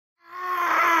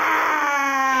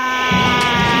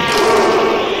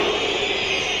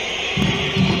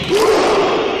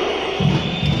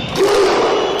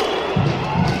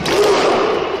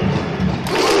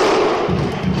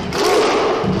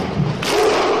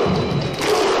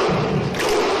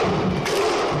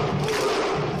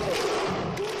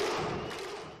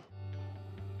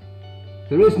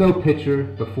There is no picture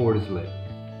before it is lit.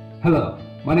 Hello,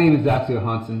 my name is Axel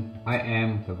Hansen. I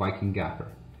am the Viking Gaffer.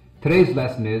 Today's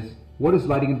lesson is, what does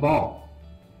lighting involve?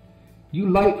 You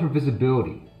light for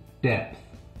visibility, depth,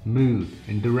 mood,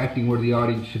 and directing where the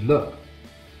audience should look.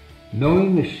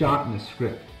 Knowing the shot and the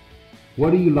script.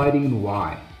 What are you lighting and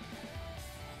why?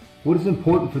 What is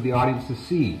important for the audience to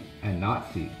see and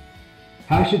not see?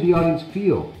 How should the audience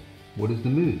feel? What is the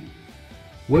mood?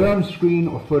 Where on screen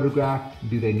or photograph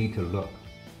do they need to look?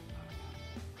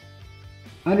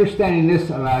 Understanding this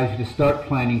allows you to start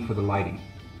planning for the lighting.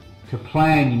 To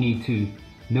plan, you need to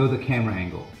know the camera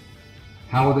angle.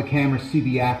 How will the camera see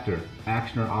the actor,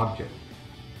 action, or object?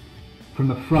 From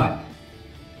the front,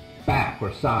 back,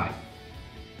 or side?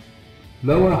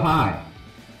 Low or high?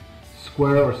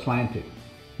 Square or slanted?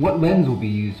 What lens will be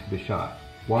used for the shot?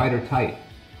 Wide or tight?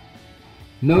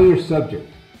 Know your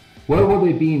subject. Where will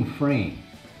they be in frame?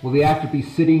 Will the actor be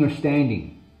sitting or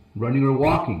standing? Running or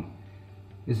walking?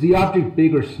 Is the object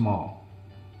big or small?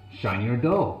 Shiny or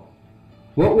dull?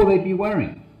 What will they be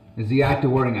wearing? Is the actor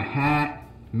wearing a hat,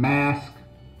 mask,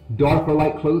 dark or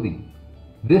light clothing?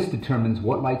 This determines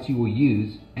what lights you will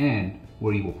use and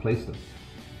where you will place them.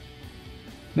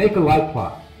 Make a light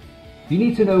plot. You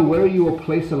need to know where you will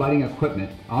place the lighting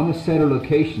equipment on the set or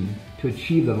location to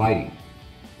achieve the lighting.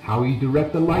 How will you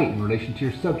direct the light in relation to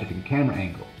your subject and camera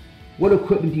angle? What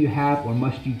equipment do you have or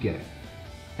must you get?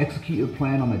 Execute your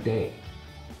plan on the day.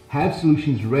 Have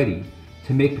solutions ready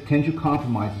to make potential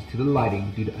compromises to the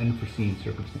lighting due to unforeseen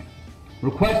circumstances.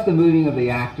 Request the moving of the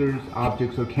actors,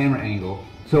 objects, or camera angle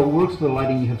so it works for the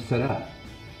lighting you have set up.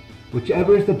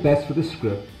 Whichever is the best for the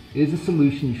script is the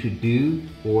solution you should do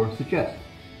or suggest.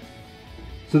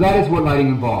 So that is what lighting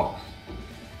involves.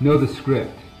 Know the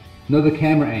script, know the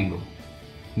camera angle,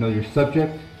 know your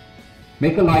subject,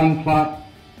 make a lighting plot,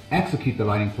 execute the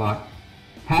lighting plot,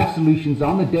 have solutions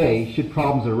on the day should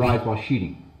problems arise while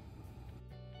shooting.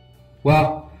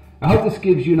 Well, I hope this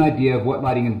gives you an idea of what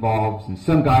lighting involves and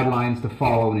some guidelines to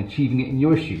follow in achieving it in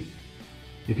your shoot.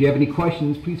 If you have any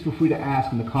questions, please feel free to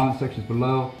ask in the comment sections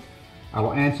below. I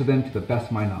will answer them to the best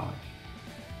of my knowledge.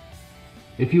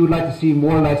 If you would like to see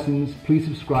more lessons, please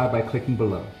subscribe by clicking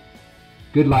below.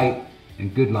 Good light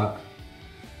and good luck.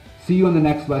 See you on the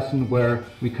next lesson where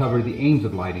we cover the aims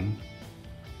of lighting.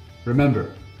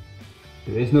 Remember,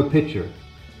 there is no picture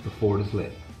before it is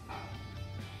lit.